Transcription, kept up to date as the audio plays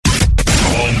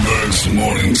Holmberg's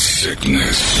Morning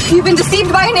Sickness. You've been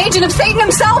deceived by an agent of Satan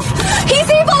himself. He's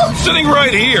evil. Sitting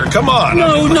right here. Come on.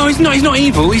 No, he's not. He's not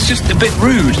evil. He's just a bit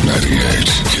rude. 98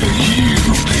 KUPD.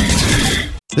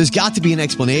 There's got to be an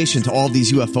explanation to all of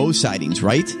these UFO sightings,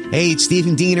 right? Hey, it's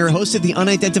Stephen Diener, host of the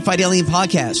Unidentified Alien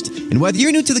Podcast. And whether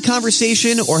you're new to the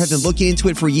conversation or have been looking into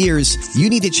it for years, you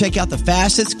need to check out the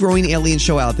fastest growing alien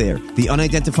show out there, the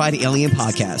Unidentified Alien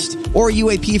Podcast, or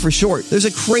UAP for short. There's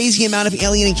a crazy amount of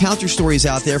alien encounter stories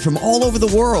out there from all over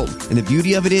the world. And the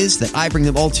beauty of it is that I bring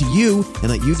them all to you and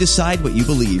let you decide what you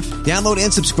believe. Download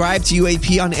and subscribe to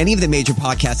UAP on any of the major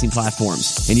podcasting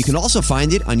platforms. And you can also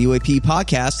find it on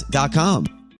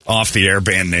UAPpodcast.com. Off the air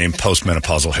band name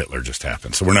postmenopausal Hitler just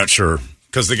happened. So we're not sure.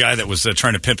 Because the guy that was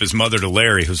trying to pimp his mother to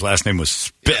Larry, whose last name was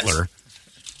Spittler,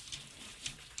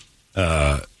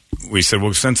 we said,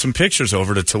 we'll send some pictures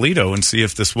over to Toledo and see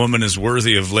if this woman is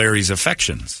worthy of Larry's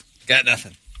affections. Got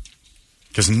nothing.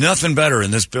 Because nothing better in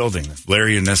this building. If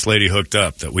Larry and this lady hooked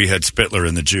up, that we had Spittler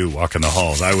and the Jew walking the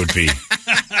halls, I would be...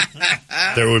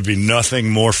 there would be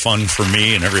nothing more fun for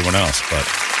me and everyone else, but...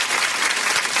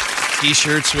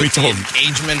 T-shirts with the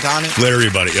engagement on it. Larry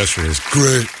about it yesterday. It's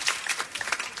great.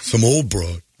 Some old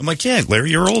broad. I'm like, yeah,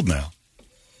 Larry, you're old now.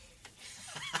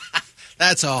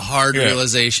 That's a hard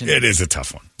realization. It is a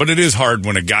tough one. But it is hard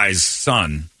when a guy's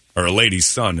son or a lady's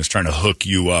son is trying to hook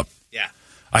you up. Yeah.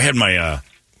 I had my,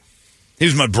 he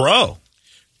was my bro.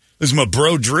 This is my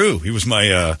bro, Drew. He was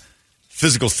my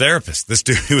physical therapist. This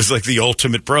dude, he was like the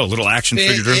ultimate bro. Little action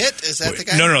figure. Is that the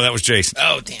guy? No, that was Jason.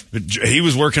 Oh, damn. He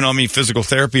was working on me physical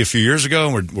therapy a few years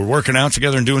ago, and we're working out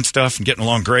together and doing stuff and getting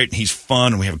along great. And he's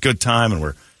fun, and we have a good time, and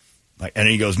we're like, and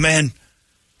he goes, man,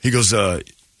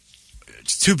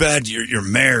 it's too bad you're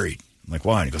married. I'm like,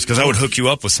 why? And he goes, because I would hook you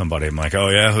up with somebody. I'm like, oh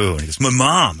yeah, who? And he goes, my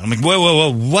mom. I'm like,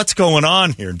 whoa, what's going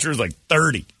on here? And Drew's like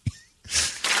 30.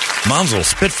 Mom's a little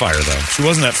spitfire though. She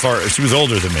wasn't that far. She was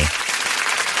older than me.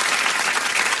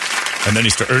 And then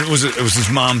it was his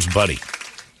mom's buddy.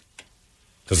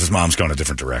 Because his mom's gone a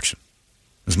different direction.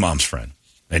 His mom's friend.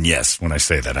 And yes, when I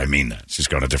say that, I mean that. She's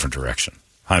gone a different direction.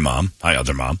 Hi, Mom. Hi,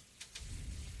 other mom.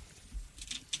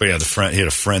 But yeah, he had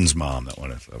a friend's mom that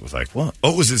was like, what?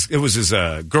 Oh, it was his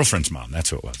girlfriend's mom. That's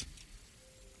who it was.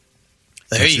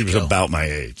 She was about my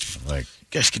age. Like, you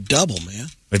guys could double, man.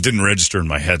 It didn't register in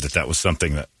my head that was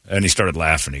something that... And he started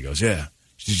laughing. He goes, yeah,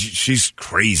 she's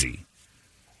crazy.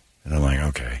 And I'm like,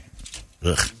 okay.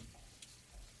 Ugh.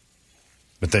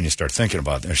 But then you start thinking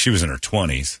about it. She was in her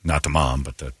 20s, not the mom,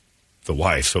 but the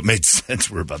wife. So it made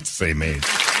sense. We're about the same age.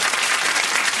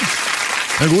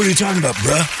 Like, what are you talking about,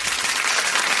 bruh?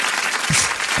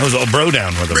 I was all bro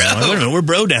down with her. Like, wait a minute, we're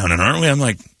bro downing, aren't we? I'm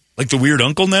like the weird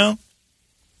uncle now.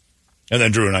 And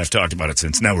then Drew and I have talked about it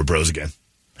since. Now we're bros again.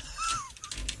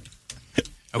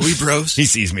 Are we bros? He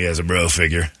sees me as a bro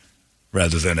figure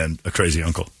rather than a crazy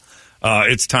uncle.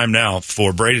 It's time now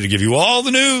for Brady to give you all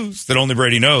the news that only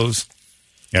Brady knows.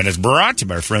 And it's brought to you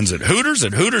by our friends at Hooters.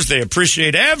 At Hooters, they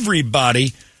appreciate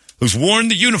everybody who's worn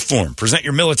the uniform. Present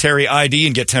your military ID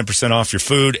and get 10% off your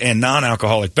food and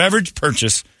non-alcoholic beverage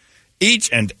purchase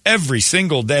each and every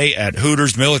single day at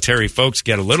Hooters. Military folks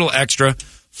get a little extra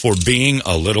for being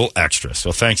a little extra.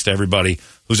 So thanks to everybody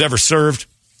who's ever served,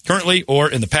 currently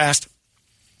or in the past.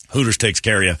 Hooters takes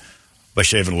care of you by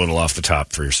shaving a little off the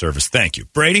top for your service. Thank you.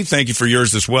 Brady, thank you for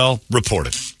yours as well. Report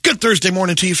it. Good Thursday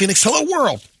morning to you, Phoenix. Hello,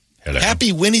 world. Hello.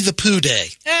 Happy Winnie the Pooh Day.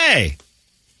 Hey.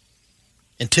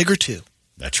 And Tigger, too.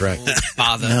 That's right.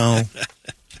 Bother. No.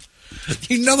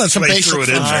 You know that's some basic threw it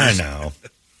in there. I know.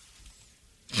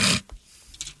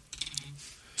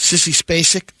 Sissy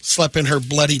Spacek slept in her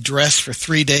bloody dress for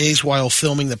 3 days while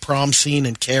filming the prom scene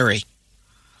in Carrie.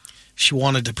 She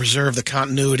wanted to preserve the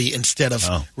continuity instead of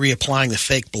reapplying the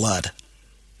fake blood.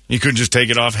 You couldn't just take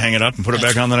it off, hang it up, and put it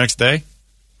back on the next day?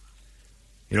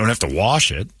 You don't have to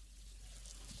wash it.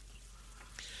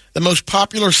 The most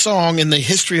popular song in the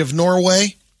history of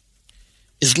Norway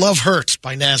is Love Hurts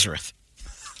by Nazareth.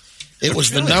 It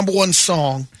was the number one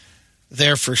song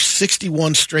there for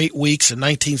 61 straight weeks in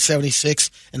 1976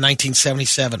 and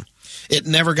 1977. It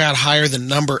never got higher than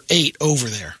number 8 over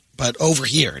there, but over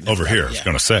here. Over here, I was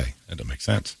going to say. That doesn't make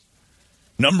sense.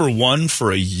 Number 1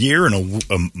 for a year and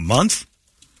a month?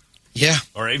 Yeah.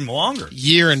 Or even longer.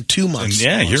 Year and 2 months.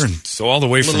 And so all the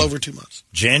way from a little over 2 months.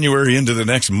 January into the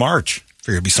next March.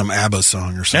 Figured it'd be some ABBA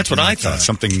song or something. That's what I thought.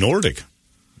 Something Nordic.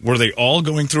 Were they all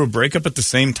going through a breakup at the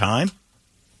same time?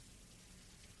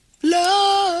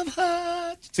 Love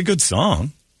Hurts. It's a good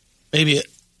song. Maybe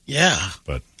yeah.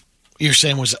 But you're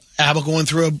saying was ABBA going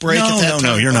through a break at that time?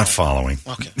 No, you're not following.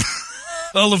 Okay.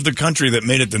 All of the country that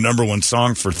made it the number one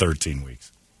song for 13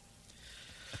 weeks.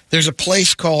 There's a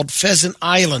place called Pheasant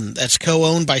Island that's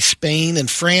co-owned by Spain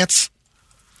and France.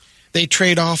 They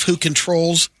trade off who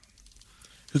controls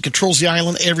the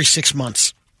island every 6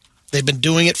 months. They've been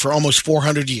doing it for almost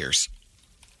 400 years.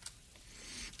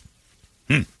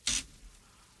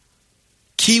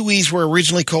 Kiwis were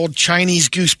originally called Chinese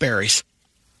gooseberries.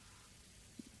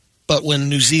 But when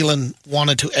New Zealand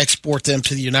wanted to export them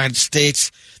to the United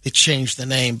States, they changed the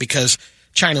name because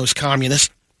China was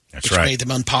communist. That's which right. made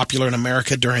them unpopular in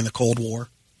America during the Cold War.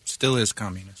 Still is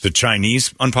communist. The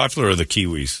Chinese unpopular or the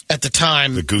Kiwis? At the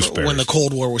time, The gooseberries. when the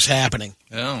Cold War was happening.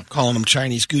 Oh. Calling them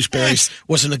Chinese gooseberries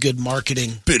wasn't a good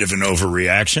marketing. Bit of an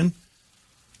overreaction.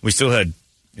 We still had,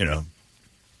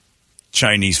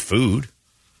 Chinese food,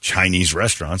 Chinese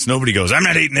restaurants. Nobody goes, I'm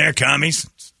not eating there, commies.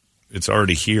 It's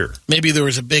already here. Maybe there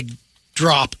was a big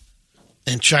drop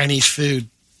in Chinese food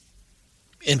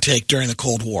intake during the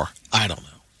Cold War. I don't know.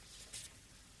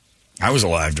 I was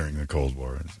alive during the Cold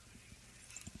War.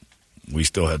 We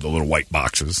still had the little white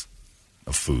boxes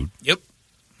of food. Yep.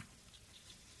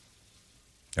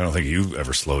 I don't think you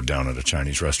ever slowed down at a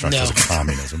Chinese restaurant because of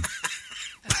communism.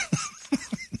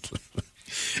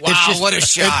 Wow, what a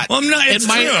shot. Well,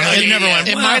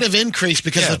 It might have increased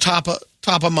because of the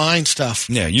top of mind stuff.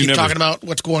 Yeah, you keep never talking about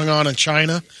what's going on in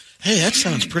China. Hey, that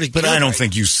sounds pretty good. But I don't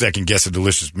think you second guess a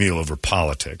delicious meal over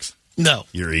politics. No.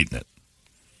 You're eating it.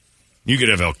 You could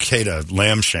have Al-Qaeda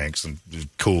lamb shanks and be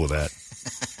cool with that.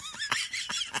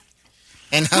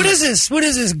 And What is this? What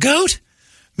is this, goat?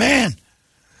 Man,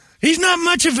 he's not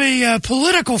much of a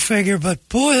political figure, but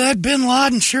boy, that Bin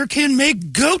Laden sure can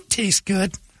make goat taste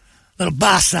good. Little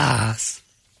basas.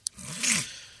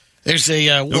 There's a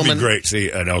It would woman. be great.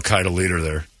 See an Al-Qaeda leader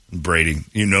there, Brady.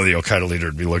 The Al-Qaeda leader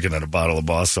would be looking at a bottle of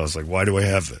boss sauce like, why do I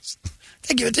have this?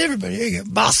 They give it to everybody. Here you go.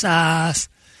 Basas.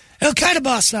 El Qaeda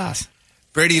basas.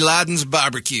 Brady Laden's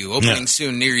Barbecue opening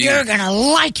soon near you. You're going to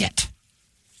like it.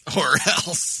 Or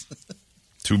else.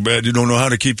 Too bad you don't know how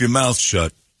to keep your mouth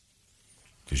shut.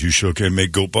 Because you sure can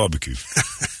make goat barbecue.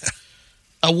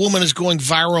 A woman is going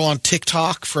viral on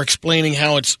TikTok for explaining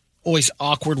how it's always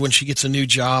awkward when she gets a new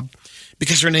job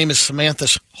because her name is Samantha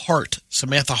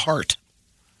Hart.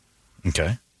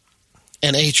 Okay.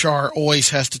 And HR always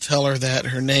has to tell her that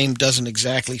her name doesn't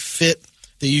exactly fit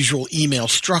the usual email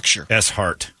structure. S.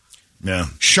 Hart. Yeah.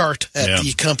 Shart at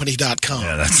thecompany.com.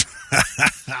 Yeah, that's...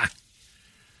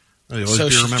 So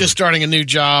she's just starting a new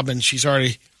job, and she's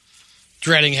already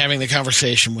dreading having the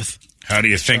conversation with How do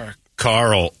you think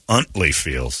Carl Utley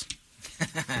feels?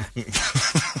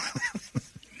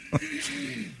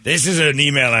 This is an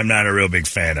email I'm not a real big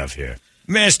fan of here.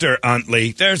 Mr.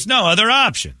 Utley, there's no other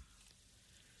option.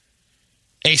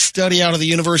 A study out of the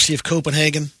University of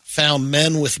Copenhagen found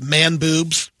men with man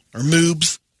boobs, or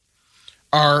moobs,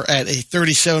 are at a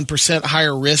 37%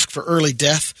 higher risk for early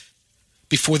death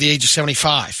before the age of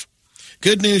 75.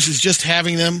 Good news is just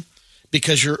having them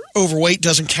because your overweight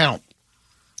doesn't count.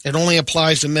 It only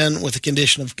applies to men with a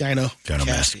condition of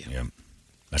gynecomastia. Yeah.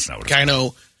 That's not what it's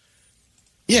called.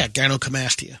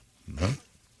 Gynecomastia.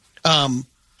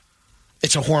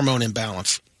 It's a hormone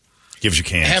imbalance. Gives you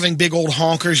cancer. Having big old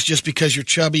honkers just because you're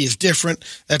chubby is different.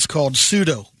 That's called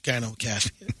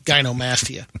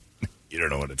pseudo-gynecomastia. You don't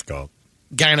know what it's called.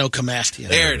 Gynecomastia.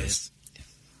 There it is.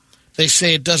 They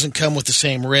say it doesn't come with the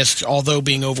same risks, although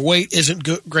being overweight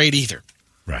isn't great either.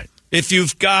 Right. If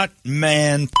you've got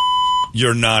man,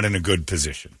 you're not in a good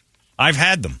position. I've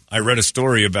had them. I read a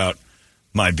story about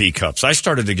my B cups. I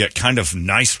started to get kind of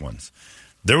nice ones.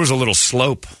 There was a little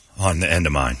slope on the end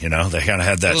of mine, They kind of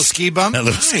had that little ski bump? That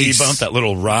little ski bump, that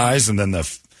little rise, and then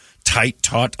the tight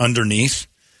taut underneath.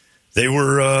 They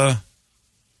were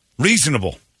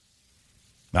reasonable.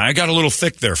 I got a little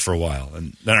thick there for a while.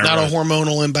 And then Not a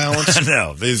hormonal imbalance?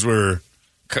 No, these were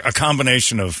a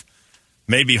combination of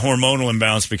maybe hormonal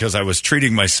imbalance because I was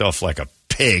treating myself like a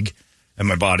pig, and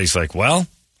my body's like, well,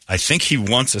 I think he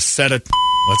wants a set of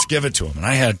let's give it to him. And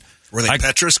I had... Were they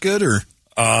Petrus good, or...?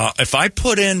 If I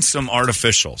put in some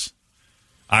artificials,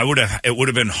 it would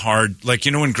have been hard. Like,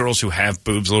 when girls who have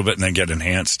boobs a little bit and they get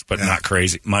enhanced, but not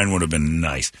crazy, mine would have been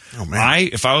nice. Oh, man.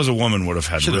 If I was a woman, would have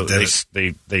had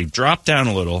they dropped down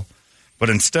a little,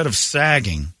 but instead of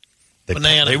sagging,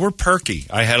 they were perky.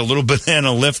 I had a little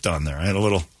banana lift on there. I had a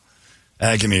little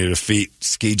agony of the feet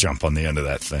ski jump on the end of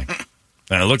that thing.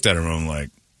 And I looked at her and I'm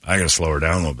like, I got to slow her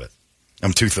down a little bit.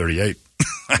 I'm 238.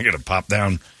 I got to pop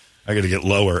down. I got to get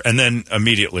lower. And then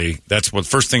immediately, that's what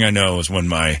first thing I know is when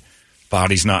my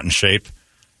body's not in shape,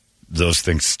 those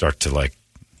things start to like,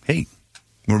 hey,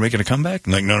 we're making a comeback?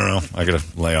 I'm like, no. I got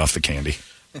to lay off the candy.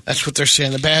 That's what they're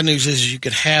saying. The bad news is you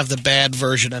could have the bad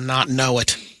version and not know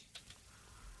it.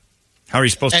 How are you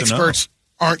supposed to know? Experts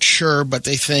aren't sure, but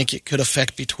they think it could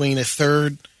affect between a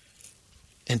third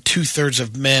and 2/3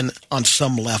 of men on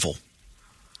some level.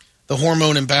 The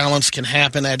hormone imbalance can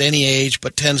happen at any age,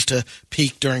 but tends to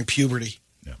peak during puberty.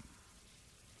 Yeah.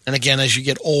 And again, as you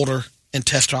get older and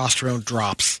testosterone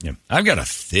drops. Yeah. I've got a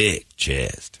thick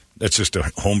chest. That's just a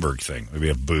Holmberg thing. We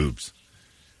have boobs.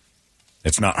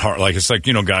 It's not hard. It's like,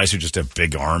 guys who just have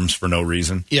big arms for no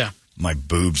reason. Yeah. My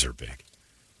boobs are big.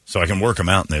 So I can work them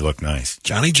out and they look nice.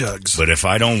 Johnny Jugs. But if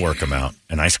I don't work them out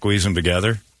and I squeeze them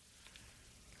together,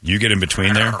 you get in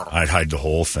between there, I'd hide the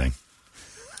whole thing.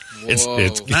 It's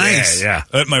nice. Yeah.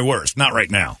 At my worst. Not right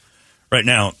now. Right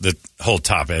now, the whole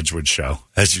top edge would show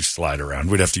as you slide around.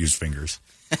 We'd have to use fingers.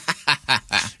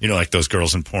 Like those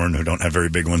girls in porn who don't have very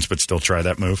big ones but still try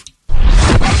that move.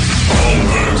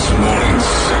 Holmberg's morning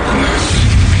sickness.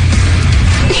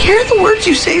 Hear the words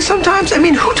you say sometimes? I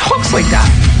mean, who talks like that?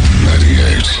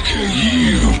 98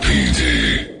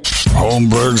 KUPD.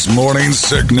 Holmberg's morning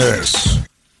sickness.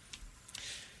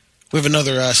 We have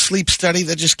another sleep study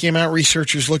that just came out.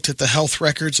 Researchers looked at the health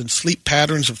records and sleep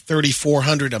patterns of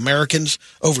 3,400 Americans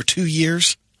over 2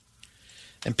 years.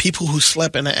 And people who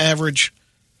slept an average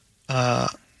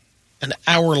an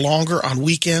hour longer on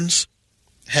weekends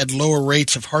had lower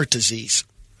rates of heart disease.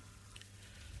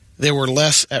 They were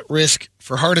less at risk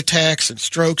for heart attacks and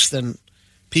strokes than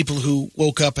people who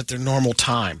woke up at their normal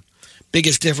time.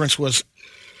 Biggest difference was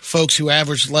folks who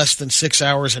averaged less than 6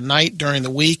 hours a night during the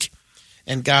week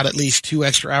and got at least 2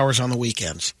 extra hours on the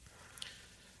weekends.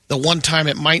 The one time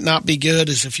it might not be good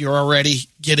is if you're already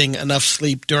getting enough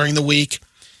sleep during the week.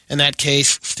 In that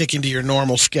case, sticking to your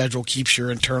normal schedule keeps your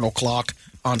internal clock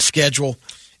on schedule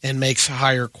and makes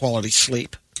higher quality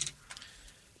sleep.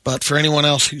 But for anyone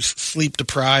else who's sleep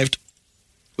deprived,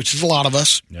 which is a lot of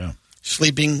us,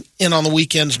 sleeping in on the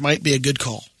weekends might be a good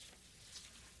call.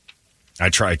 I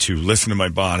try to listen to my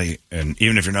body, and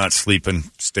even if you're not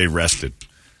sleeping, stay rested,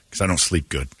 because I don't sleep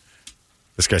good.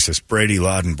 This guy says, Brady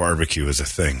Laden barbecue is a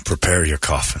thing. Prepare your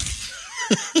coffin.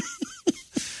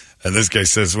 And this guy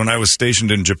says, when I was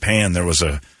stationed in Japan, there was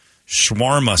a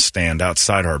shawarma stand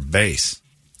outside our base.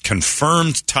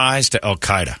 Confirmed ties to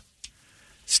Al-Qaeda.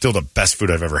 Still the best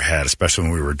food I've ever had, especially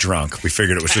when we were drunk. We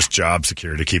figured it was just job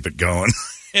security to keep it going.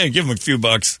 Yeah, give them a few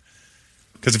bucks.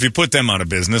 Because if you put them out of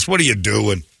business, what are you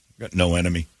doing? Got no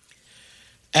enemy.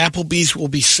 Applebees will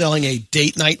be selling a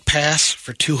date night pass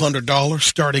for $200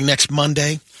 starting next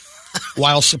Monday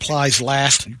while supplies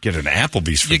last. You get an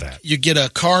Applebees for that. You get a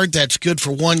card that's good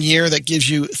for 1 year that gives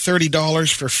you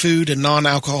 $30 for food and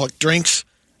non-alcoholic drinks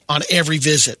on every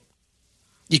visit.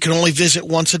 You can only visit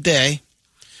once a day.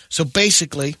 So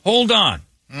basically... Hold on.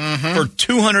 Mm-hmm. For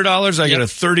 $200, I get a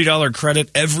 $30 credit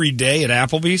every day at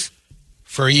Applebee's?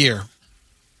 For a year.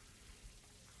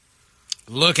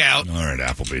 Look out. All right,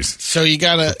 Applebee's. So you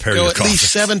got to go at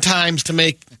least 7 times to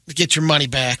get your money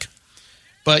back.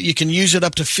 But you can use it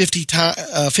up to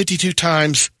 52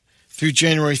 times through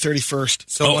January 31st.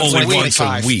 So only once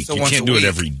a week. So you can't do it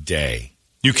every day.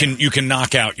 You can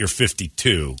knock out your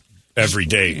 52 every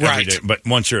day. Right. Every day, but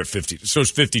once you're at 50, so it's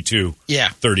 52. Yeah.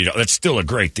 $30. That's still a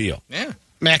great deal. Yeah.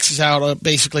 Maxes out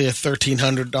basically a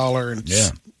 $1,300 and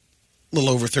a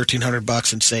little over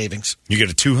 $1,300 in savings. You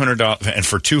get a $200, and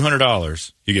for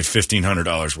 $200, you get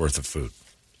 $1,500 worth of food.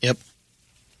 Yep.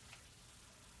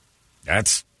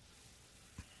 That's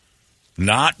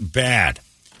not bad.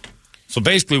 So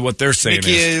basically what they're saying is...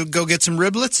 you go get some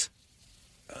riblets?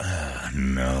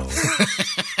 No.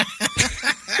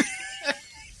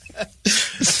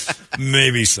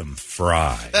 Maybe some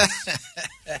fries.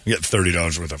 You get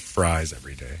 $30 worth of fries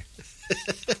every day.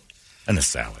 And a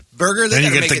salad. Burger? Then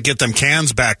you get to get them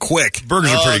cans back quick.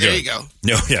 Burgers are pretty good. There you go.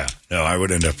 No, yeah. No, I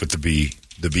would end up with the B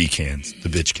cans, the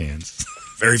bitch cans.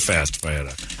 Very fast if I had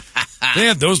a...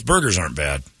 Yeah, those burgers aren't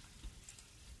bad.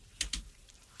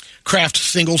 Kraft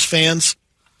Singles fans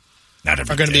Not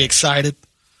every are going to be excited.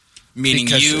 Meaning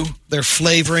because you? They're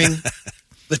flavoring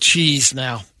the cheese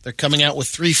now. They're coming out with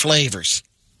 3 flavors.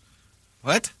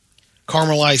 What?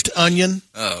 Caramelized onion,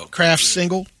 Oh. Kraft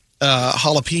Single,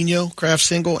 jalapeno Kraft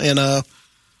Single, and a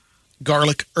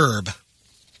garlic herb.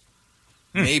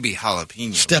 Maybe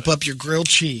jalapeno. Step up your grilled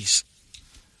cheese.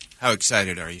 How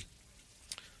excited are you?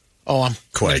 Oh, I'm going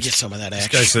Quite. to get some of that This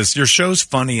action. guy says, your show's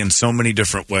funny in so many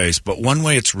different ways, but one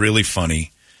way it's really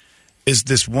funny is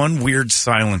this one weird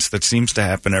silence that seems to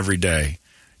happen every day.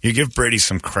 You give Brady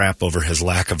some crap over his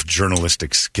lack of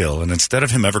journalistic skill, and instead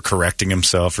of him ever correcting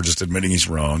himself or just admitting he's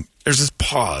wrong, there's this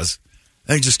pause,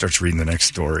 and he just starts reading the next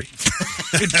story.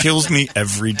 It kills me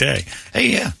every day. Hey,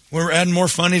 yeah, we're adding more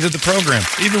funny to the program,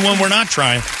 even when we're not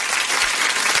trying.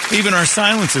 Even our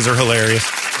silences are hilarious.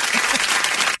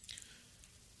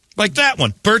 Like that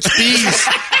one. Burt's Bees.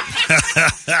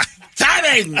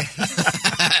 Timing!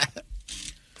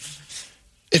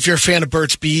 If you're a fan of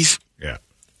Burt's Bees, Yeah.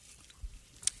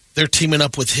 they're teaming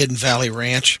up with Hidden Valley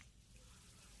Ranch.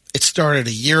 It started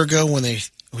a year ago when it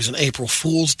was an April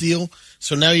Fool's deal.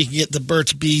 So now you can get the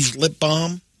Burt's Bees lip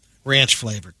balm, ranch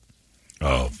flavored.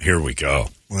 Oh, here we go.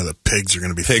 Well, the pigs are going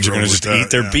to be Pigs are going to thrilled just with eat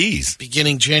that, their yeah. bees.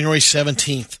 Beginning January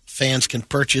 17th, fans can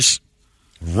purchase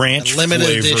Ranch a limited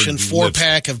flavored edition lips.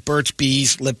 4-pack of Burt's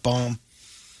Bees lip balm,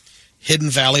 Hidden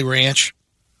Valley Ranch,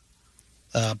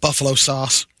 buffalo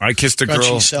sauce, I kissed a crunchy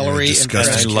girl. celery, and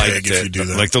disgusting I fresh. liked pig if you it. do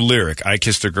that. Like the lyric, I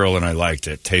kissed a girl and I liked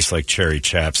it. Tastes like cherry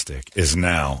chapstick is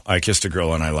now. I kissed a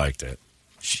girl and I liked it.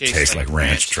 Tastes like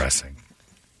ranch dressing.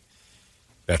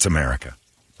 That's America.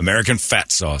 American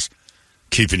fat sauce.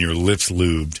 Keeping your lips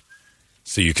lubed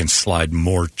so you can slide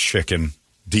more chicken,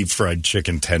 deep fried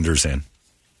chicken tenders in.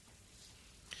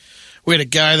 We had a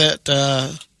guy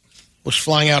that was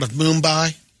flying out of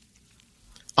Mumbai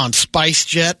on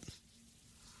SpiceJet,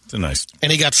 It's a nice.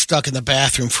 and he got stuck in the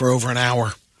bathroom for over an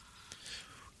hour.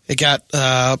 It got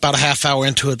about a half hour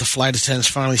into it. The flight attendants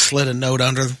finally slid a note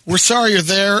under. We're sorry you're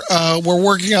there. We're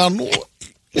working on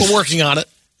it.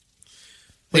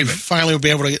 They finally would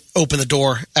be able to open the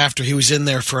door after he was in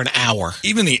there for an hour.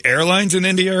 Even the airlines in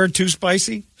India are too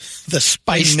spicy. The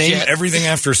Spice Name Jet. everything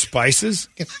after spices.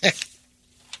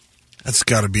 That's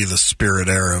got to be the Spirit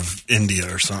Air of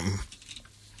India or something.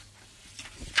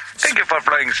 Thank you for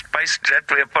flying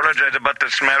SpiceJet. We apologize about the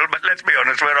smell, but let's be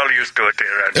honest, we're all used to it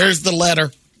here. There's the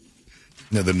letter.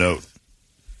 No, the note.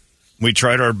 We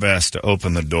tried our best to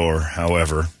open the door.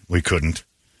 However, we couldn't.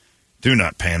 Do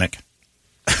not panic.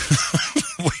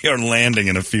 We are landing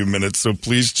in a few minutes, so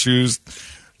please choose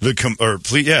the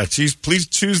please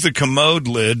choose the commode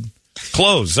lid.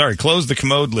 Close the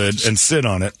commode lid and sit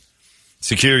on it.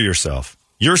 Secure yourself.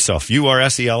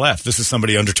 URSELF. This is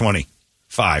somebody under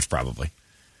 25 probably.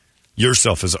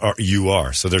 Yourself is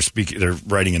UR. So they're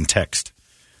writing in text.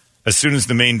 As soon as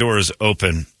the main door is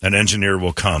open, an engineer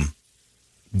will come.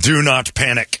 Do not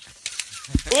panic.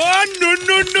 Oh, no.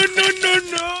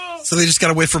 So they just got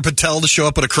to wait for Patel to show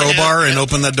up with a crowbar and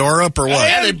open the door up, or what?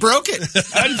 Yeah, they broke it.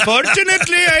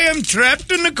 Unfortunately, I am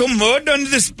trapped in the commode under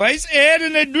the spice air,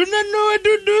 and I do not know what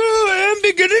to do. I am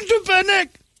beginning to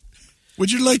panic.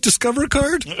 Would you like Discover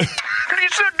card? Please,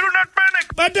 sir, do not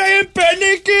panic. But I am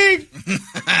panicking.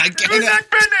 Do not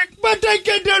panic. But I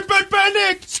can't help but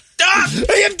panic. Stop!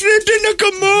 I am trapped in the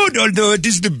commode, although it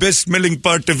is the best-smelling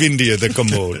part of India, the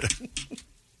commode.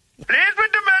 Please,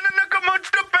 with the man in the commode,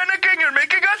 stop panicking. You're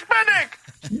making us panic.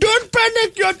 Don't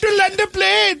panic. You have to land the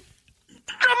plane.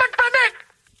 So much panic.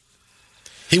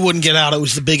 He wouldn't get out. It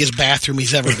was the biggest bathroom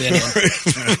he's ever been in. This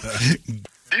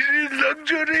is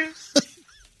luxury.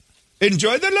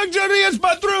 Enjoy the luxurious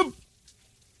bathroom.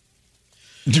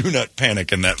 Do not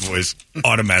panic in that voice.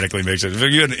 Automatically makes it. If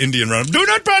you had an Indian run, do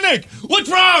not panic. What's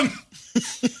wrong?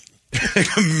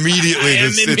 Immediately,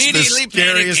 it's the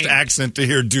scariest accent to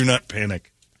hear. Do not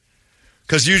panic,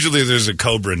 because usually there's a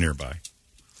cobra nearby.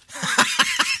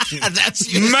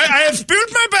 That's you. I have spilled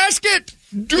my basket.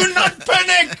 Do not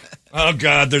panic. Oh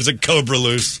God, there's a cobra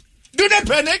loose. Do not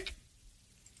panic.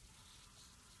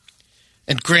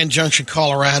 In Grand Junction,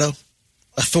 Colorado,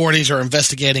 authorities are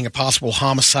investigating a possible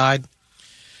homicide.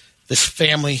 This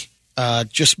family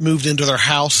just moved into their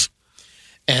house,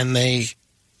 and they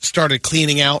started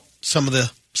cleaning out some of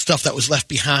the stuff that was left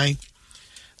behind.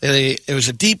 It was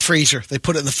a deep freezer. They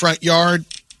put it in the front yard.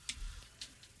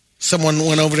 Someone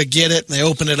went over to get it, and they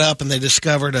opened it up, and they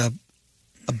discovered a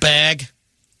bag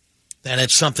that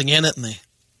had something in it, and it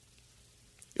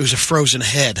was a frozen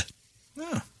head.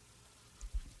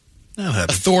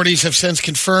 Authorities have since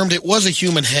confirmed it was a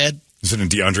human head. Is it in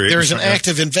DeAndre? There is an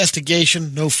active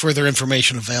investigation. No further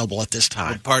information available at this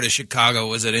time. What part of Chicago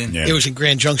was it in? Yeah. It was in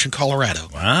Grand Junction, Colorado.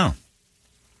 Wow.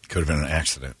 Could have been an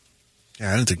accident.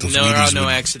 Yeah, I didn't think those No, there are Wheaties no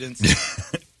would-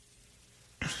 accidents.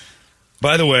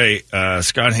 By the way,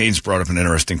 Scott Haynes brought up an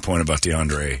interesting point about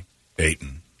DeAndre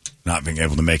Ayton not being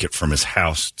able to make it from his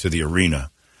house to the arena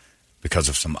because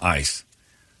of some ice.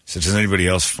 So does anybody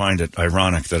else find it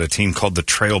ironic that a team called the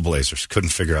Trailblazers couldn't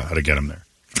figure out how to get him there?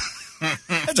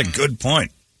 That's a good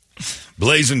point.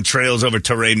 Blazing trails over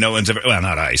terrain no one's ever... Well,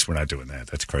 not ice. We're not doing that.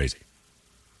 That's crazy.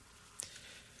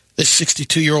 This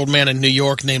 62-year-old man in New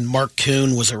York named Mark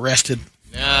Kuhn was arrested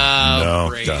No,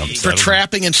 Brady. dumb. for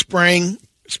trapping and spray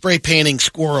painting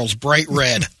squirrels bright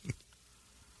red.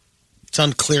 It's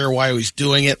unclear why he was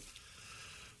doing it,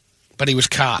 but he was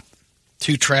caught.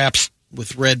 2 traps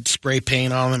with red spray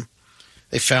paint on them.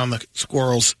 They found the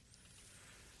squirrels,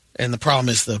 and the problem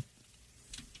is the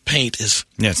paint is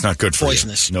it's not good for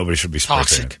poisonous. You. Nobody should be spray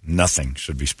Toxic. painted. Nothing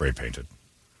should be spray painted.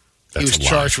 He was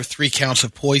charged with 3 counts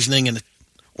of poisoning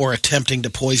or attempting to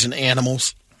poison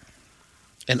animals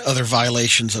and other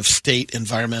violations of state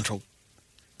environmental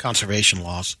conservation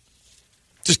laws.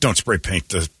 Just don't spray paint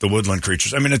the woodland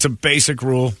creatures. I mean, it's a basic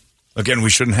rule. Again, we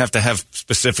shouldn't have to have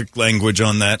specific language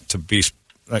on that to be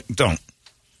don't.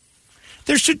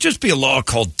 There should just be a law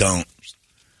called don't.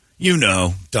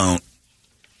 Don't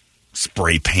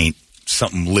spray paint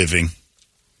something living.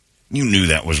 You knew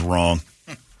that was wrong.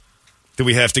 Do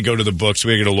we have to go to the books?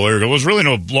 We get a lawyer go, there's really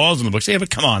no laws in the books. Yeah, but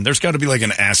come on. There's got to be like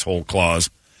an asshole clause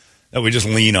that we just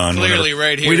lean on. Clearly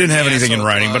right here. We didn't have anything in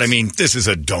writing, clause. but I mean, this is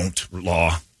a don't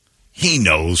law. He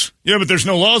knows. Yeah, but there's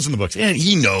no laws in the books. Yeah,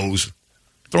 he knows.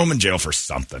 Throw him in jail for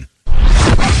something.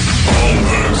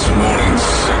 Holmberg's Morning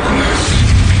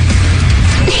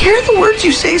Sickness. Hear the words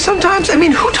you say sometimes? I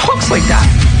mean, who talks like that?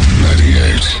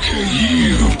 98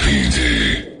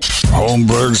 KUPD.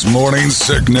 Holmberg's Morning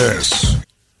Sickness.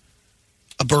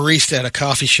 A barista at a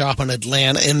coffee shop in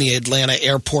the Atlanta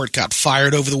airport got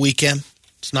fired over the weekend.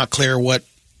 It's not clear what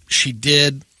she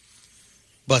did,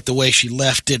 but the way she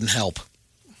left didn't help.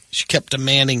 She kept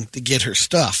demanding to get her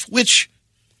stuff, which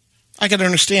I can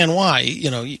understand why.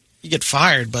 You get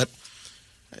fired, but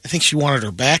I think she wanted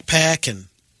her backpack and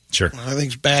sure,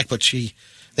 everything's back, but they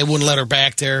wouldn't let her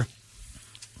back there.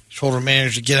 She told her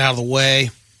manager to get out of the way.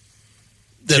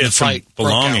 Then she the had some fight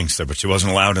belongings there, but she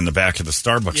wasn't allowed in the back of the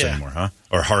Starbucks anymore, huh?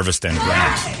 Or Harvest and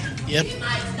Grounds. Yep.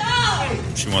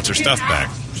 She wants her stuff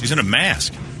back. She's in a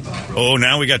mask. Oh,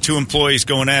 now we got 2 employees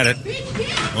going at it.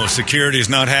 Oh, security is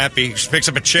not happy. She picks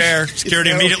up a chair. Security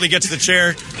immediately gets the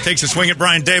chair, takes a swing at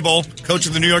Brian Daboll, coach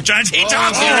of the New York Giants. He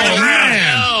tosses her to the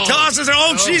ground. Tosses her.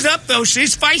 Oh, she's up, though.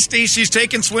 She's feisty. She's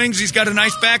taking swings. He's got a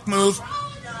nice back move.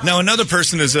 Now another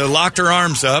person has locked her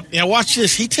arms up. Yeah, watch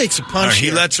this. He takes a punch. He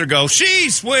lets her go.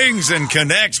 She swings and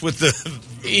connects with the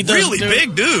really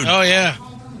big dude. Oh, yeah.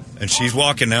 And she's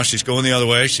walking now. She's going the other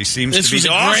way. She seems this to be. Was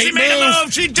a she great made move. a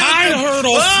move. She did high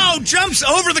hurdle. Oh, jumps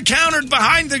over the counter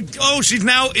behind the. Oh, she's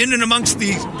now in and amongst the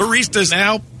baristas.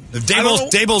 Now,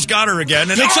 Daboll's got her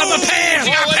again. And picks up a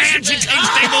pan. She takes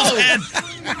Daboll's head.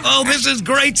 Oh, this is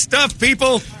great stuff,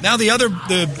 people. Now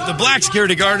the black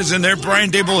security guard is in there.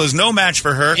 Brian Daboll is no match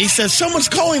for her. He says, someone's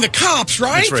calling the cops,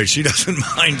 right? That's right. She doesn't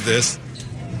mind this.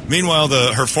 Meanwhile,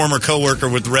 her former coworker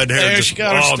with red hair she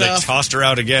got her they stuff. tossed her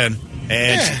out again.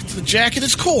 And the jacket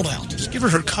is cold out. Just give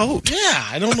her coat. Yeah,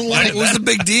 I don't know why. It was the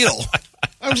big deal.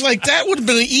 I was like, that would have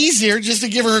been easier just to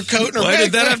give her coat and her Why backpack.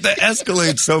 did that have to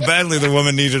escalate so badly? The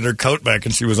woman needed her coat back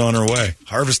and she was on her way.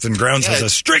 Harvest and Grounds has a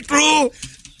strict rule.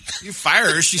 You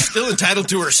fire her, she's still entitled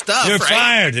to her stuff. You're right?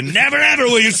 fired, and never ever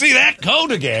will you see that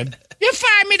coat again. You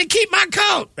fired me to keep my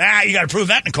coat. You got to prove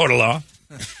that in a court of law.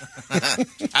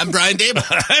 I'm Brian Daboll.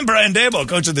 I'm Brian Daboll,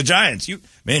 coach of the Giants.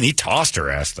 Man, he tossed her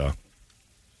ass, though.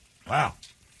 Wow.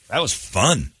 That was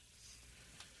fun.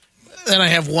 Then I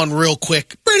have one real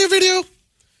quick Brady video.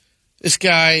 This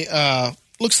guy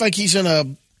looks like he's in a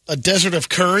desert of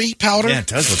curry powder. Yeah, it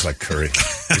does look like curry.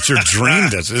 It's your dream.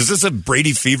 Is this a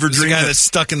Brady fever dream? The guy that's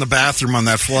stuck in the bathroom on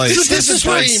that flight. This is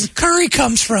where curry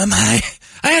comes from. I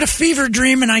had a fever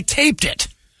dream and I taped it.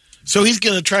 So he's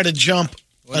going to try to jump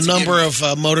a number of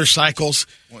motorcycles.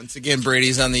 Once again,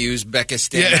 Brady's on the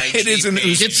Uzbekistan. Yeah, it is an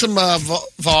Get some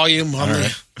volume on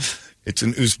the. It's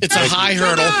an Uzbek. It's a high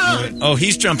hurdle. Oh,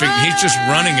 he's jumping. He's just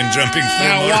running and jumping.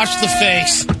 Now watch the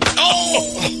face.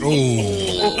 Oh!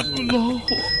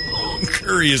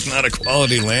 Curry is not a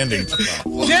quality landing spot.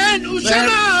 Look at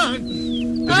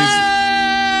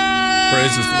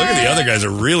the other guys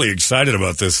are really excited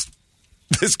about this.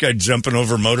 This guy jumping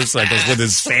over motorcycles with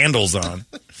his sandals on.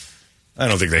 I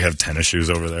don't think they have tennis shoes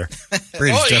over there.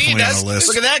 Brady's definitely on the list.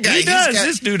 Look at that guy. He does.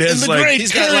 This dude has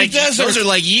he's got like those are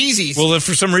like Yeezys. Well, if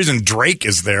for some reason Drake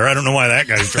is there, I don't know why that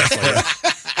guy's dressed like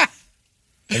that.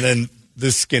 And then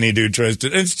this skinny dude tries to.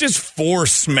 It's just 4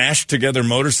 smashed together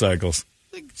motorcycles.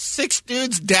 Like 6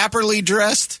 dudes dapperly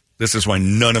dressed. This is why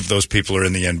none of those people are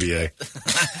in the NBA.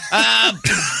 I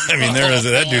mean,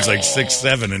 that dude's like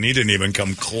 6'7", and he didn't even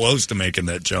come close to making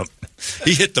that jump.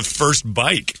 He hit the first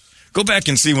bike. Go back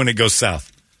and see when it goes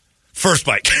south. First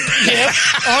bike. Yeah.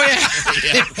 Oh, yeah.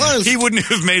 It was. He wouldn't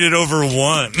have made it over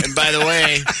 1. And by the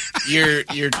way, your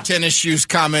tennis shoes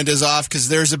comment is off because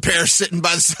there's a pair sitting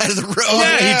by the side of the road.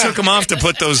 Yeah, he took them off to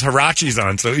put those Hirachis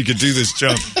on so he could do this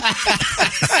jump.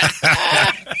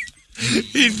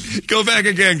 He'd go back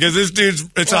again because this dude's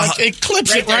it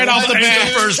clips it right off the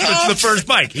back. It's the first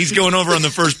bike. He's going over on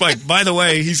the first bike. By the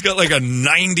way, he's got like a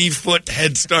 90-foot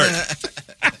head start.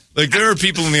 Like there are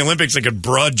people in the Olympics that could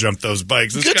broad jump those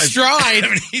bikes. This Good guy's stride. I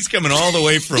mean, he's coming all the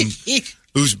way from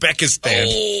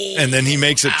Uzbekistan, and then he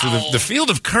makes it to the field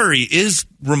of curry is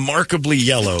remarkably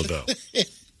yellow, though.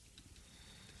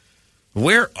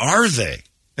 Where are they?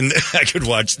 And I could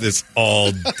watch this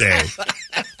all day.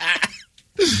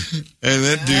 And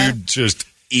that dude just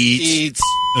eats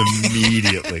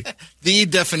immediately. The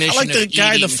definition I like the of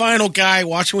guy, eating. the final guy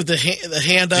watching with the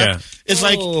hand up. Yeah. It's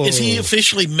like, is he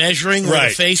officially measuring where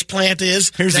the face plant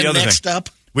is? Here's the other next thing. up?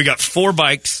 We got 4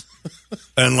 bikes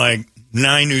and like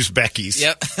 9 Uzbekis.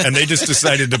 Yep. And they just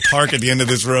decided to park at the end of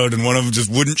this road, and one of them just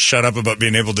wouldn't shut up about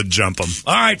being able to jump them.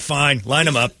 All right, fine. Line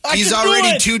them up. He's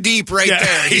already too deep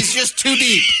there. He's just too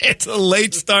deep. It's a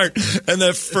late start, and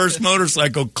that first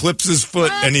motorcycle clips his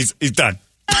foot, and he's done.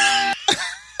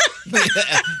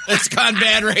 It's gone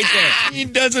bad right there. He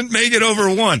doesn't make it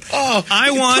over 1. Oh,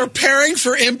 I want preparing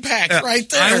for impact right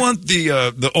there. I want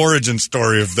the origin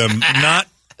story of them not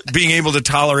being able to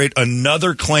tolerate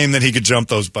another claim that he could jump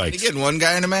those bikes. You get one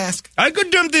guy in a mask. I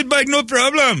could jump this bike, no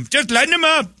problem. Just line them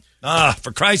up.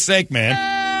 For Christ's sake, man.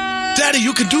 Daddy,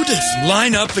 you can do this.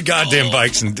 Line up the goddamn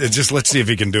bikes and just let's see if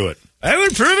he can do it. I will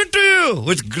prove it to you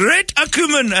with great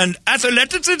acumen and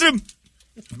athleticism.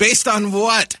 Based on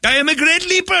what? I am a great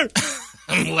leaper.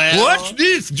 Well, Watch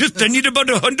this. I need about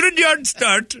 100-yard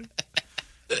start.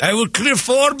 I will clear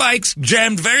 4 bikes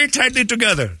jammed very tightly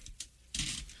together.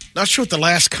 Not sure what the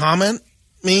last comment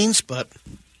means, but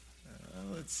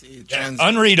let's see.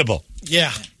 Unreadable.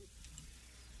 Yeah.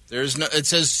 There's no. It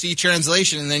says see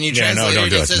translation, and then you Yeah, translate no, don't it.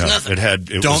 do It it. says No,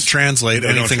 nothing. Don't translate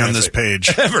Don't anything on this translate.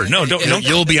 page. Ever. No, don't.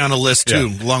 You'll be on a list,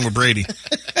 too, along with Brady.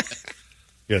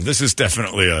 Yeah, this is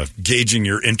definitely a gauging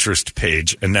your interest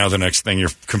page, and now the next thing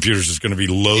your computer's is going to be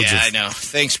loads Yeah, of I know.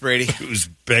 Thanks, Brady.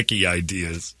 Uzbeki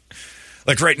ideas.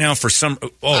 Like right now for some...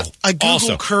 I Googled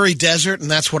also, Curry Desert, and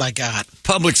that's what I got.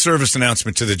 public service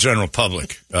announcement to the general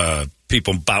public.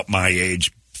 People about my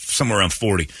age, somewhere around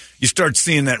 40. You start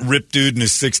seeing that ripped dude in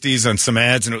his 60s on some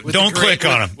ads, and don't click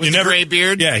on him. With the gray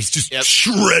beard? Yeah, he's just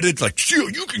shredded. Like,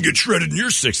 you can get shredded in your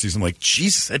 60s. I'm like,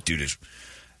 Jesus, that dude is...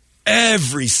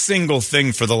 Every single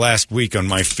thing for the last week on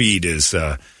my feed is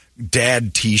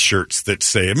dad T-shirts that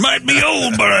say, it might be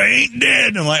old, but I ain't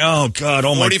dead. I'm like, oh, God.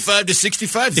 45 to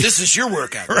 65, this is your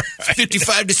workout. Right.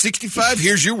 55 to 65,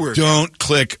 here's your workout. Don't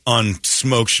click on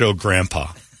Smoke Show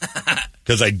Grandpa.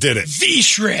 Because I did it.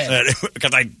 V-Shred.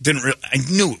 Because I didn't really... I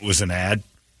knew it was an ad,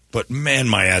 but man,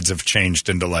 my ads have changed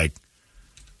into like,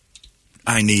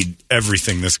 I need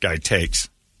everything this guy takes.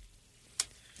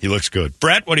 He looks good.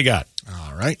 Brett, what do you got?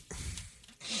 All right.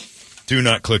 Do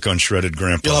not click on Shredded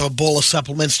Grandpa. You'll have a bowl of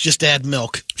supplements, just add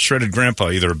milk. Shredded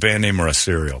Grandpa, either a band name or a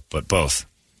cereal, but both.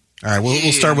 All right,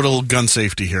 we'll start with a little gun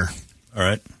safety here. All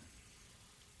right.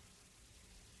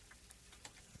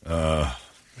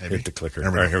 Hit the clicker.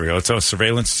 All right, here we go. It's a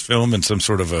surveillance film and some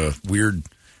sort of a weird...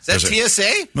 Is that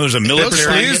TSA? There's a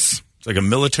military... It's like a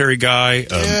military guy,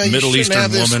 a Middle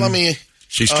Eastern woman.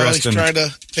 She's dressed in... He's trying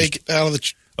to take it out of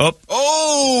the...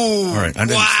 Oh! All right, I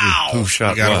didn't see who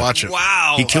shot You gotta what. watch it.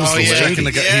 Wow. He kills the lady.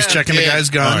 He's checking the guy's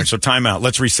gun. All right, so time out.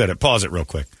 Let's reset it. Pause it real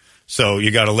quick. So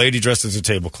you got a lady dressed as a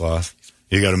tablecloth.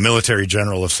 You got a military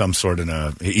general of some sort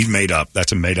he's made up.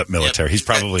 That's a made up military. Yep. He's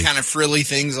probably kind of frilly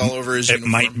things all over his uniform.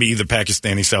 It might be the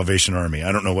Pakistani Salvation Army.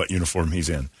 I don't know what uniform he's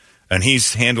in. And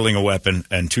he's handling a weapon,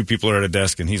 and 2 people are at a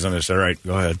desk, and he's on this. All right,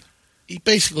 go ahead. He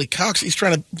basically cocks. He's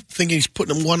trying to think he's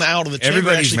putting one out of the chamber.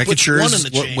 Everybody's making sure one in the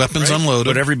chamber, weapons right? unloaded.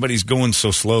 But everybody's going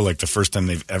so slow, like the first time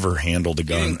they've ever handled a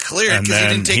gun. didn't clear it and 'cause he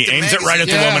then didn't take he the aims it right at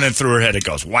the magazine. woman and through her head. It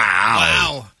goes,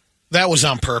 wow. That was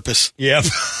on purpose. Yep.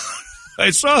 I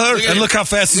saw her. And look how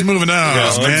fast he's moving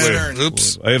now, man.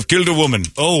 Oops. I have killed a woman.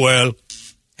 Oh, well.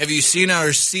 Have you seen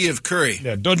our sea of curry?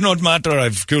 Yeah, does not matter.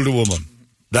 I've killed a woman.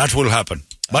 That will happen.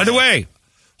 By the way,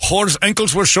 whore's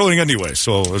ankles were showing anyway,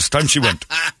 so it's time she went.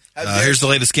 Here's the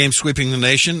latest game sweeping the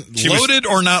nation. Loaded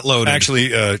or not loaded?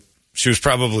 Actually, she was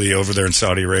probably over there in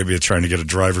Saudi Arabia trying to get a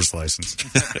driver's license.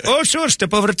 Oh, sure.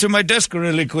 Step over to my desk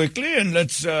really quickly, and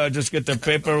let's just get the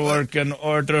paperwork in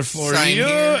order for Sign you.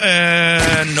 here.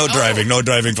 And no driving. No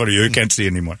driving for you. You can't see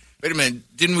anymore. Wait a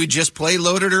minute. Didn't we just play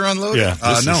loaded or unloaded? Yeah.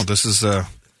 This is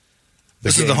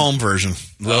the home version.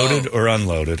 Loaded or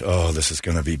unloaded. Oh, this is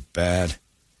going to be bad.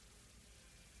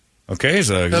 Okay, he's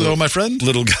a Hello, my friend.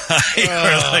 little guy.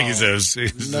 Like he says,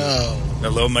 No.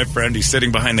 hello, my friend. He's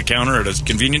sitting behind the counter at a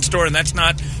convenience store, and that's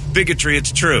not bigotry.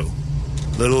 It's true.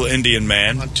 Little Indian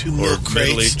man On 2 or milk crates.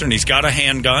 Middle Eastern. He's got a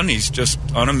handgun. He's just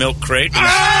on a milk crate. And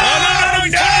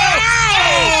no!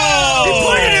 He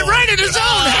pointed it right at his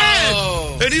own head.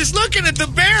 And he's looking at the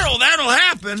barrel. That'll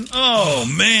happen. Oh,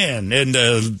 man.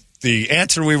 And the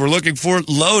answer we were looking for,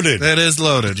 loaded. That is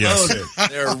loaded, yes. Loaded.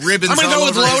 There are ribbons I'm gonna all go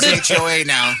with over loaded. his HOA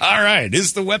now. All right.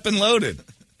 Is the weapon loaded?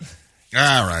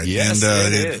 All right. Yes,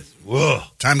 and, it is. Whoa.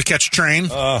 Time to catch a train.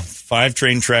 5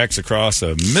 train tracks across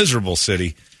a miserable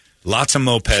city. Lots of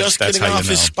mopeds. Just That's getting how off you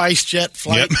know. his Spice Jet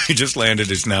flight. Yep, he just landed.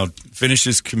 He's now finished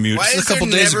his commute. Why is a couple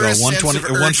there days never ago, a sense of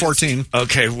 114.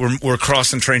 Okay, we're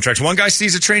crossing train tracks. One guy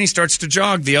sees a train, he starts to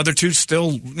jog. The other two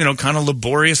still, kind of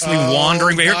laboriously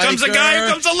wandering. But here comes a guy. Here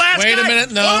comes the last guy. Wait a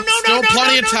minute. No. Still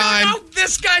plenty of time. No.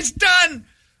 This guy's done.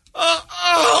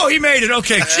 He made it.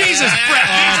 Okay. Jesus, Brett.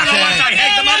 Here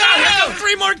come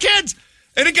 3 more kids.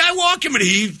 And a guy walking, but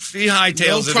he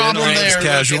hightails it. No problem in. there.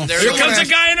 Casual. Here comes a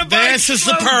guy in a bike. This is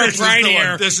the perk right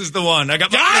here. This is the one. I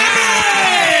got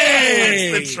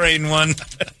It's the train one.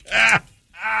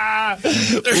 Wow.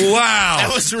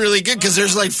 That was really good because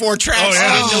there's like 4 tracks.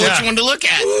 I didn't know which one to look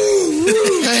at.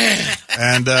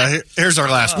 And here's our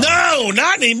last one. No,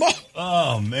 not anymore.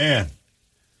 Oh, man.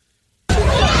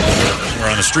 We're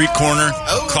on a street corner.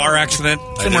 Car accident.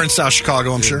 Somewhere in South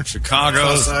Chicago, I'm sure.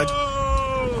 Chicago. South side.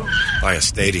 By a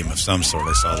stadium of some sort.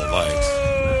 I saw the lights.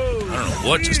 I don't know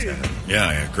what just happened. Yeah,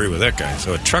 I agree with that guy.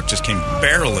 So a truck just came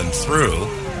barreling through.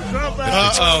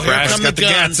 Uh-oh, here come the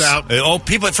guns. Gats out.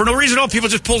 People, for no reason at all, people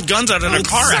just pulled guns out in a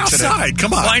car accident. Outside.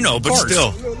 Come on. Well, I know, but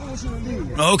still.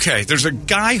 Okay, there's a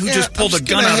guy who just pulled a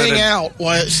gun out of hang out.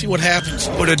 See what happens.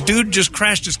 But a dude just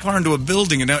crashed his car into a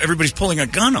building, and now everybody's pulling a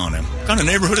gun on him. What kind of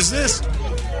neighborhood is this?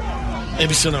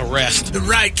 Maybe it's an arrest. The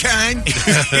right kind.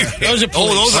 Those are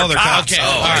police. those are cops. Okay.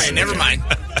 All right, never mind.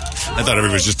 I thought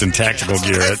everybody was just in tactical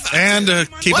gear. And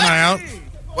keep an eye out.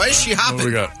 Why is she hopping? What do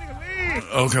we got?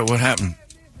 Okay, what happened?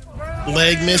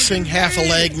 Leg missing, half a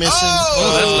leg missing.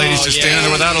 Oh, that lady's just standing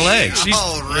there without a leg. She's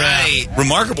All right.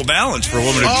 remarkable balance for a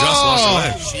woman who just lost a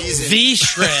leg.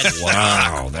 V-shred.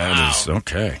 Wow, that is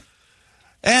okay.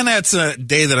 And that's a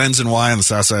day that ends in Y on the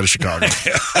south side of Chicago.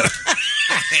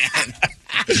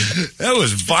 That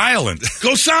was violent.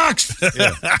 Go Sox!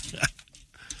 Yeah.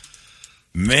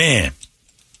 Man.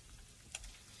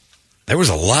 There was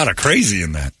a lot of crazy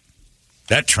in that.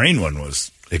 That train one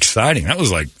was exciting. That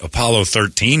was like Apollo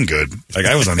 13 good. Like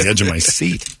I was on the edge of my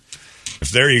seat.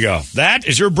 There you go. That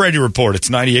is your Brady Report. It's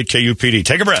 98 KUPD.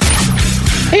 Take a breath.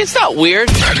 Hey, it's not weird.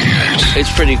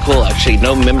 It's pretty cool, actually.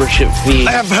 No membership fee.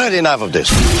 I have heard enough of this.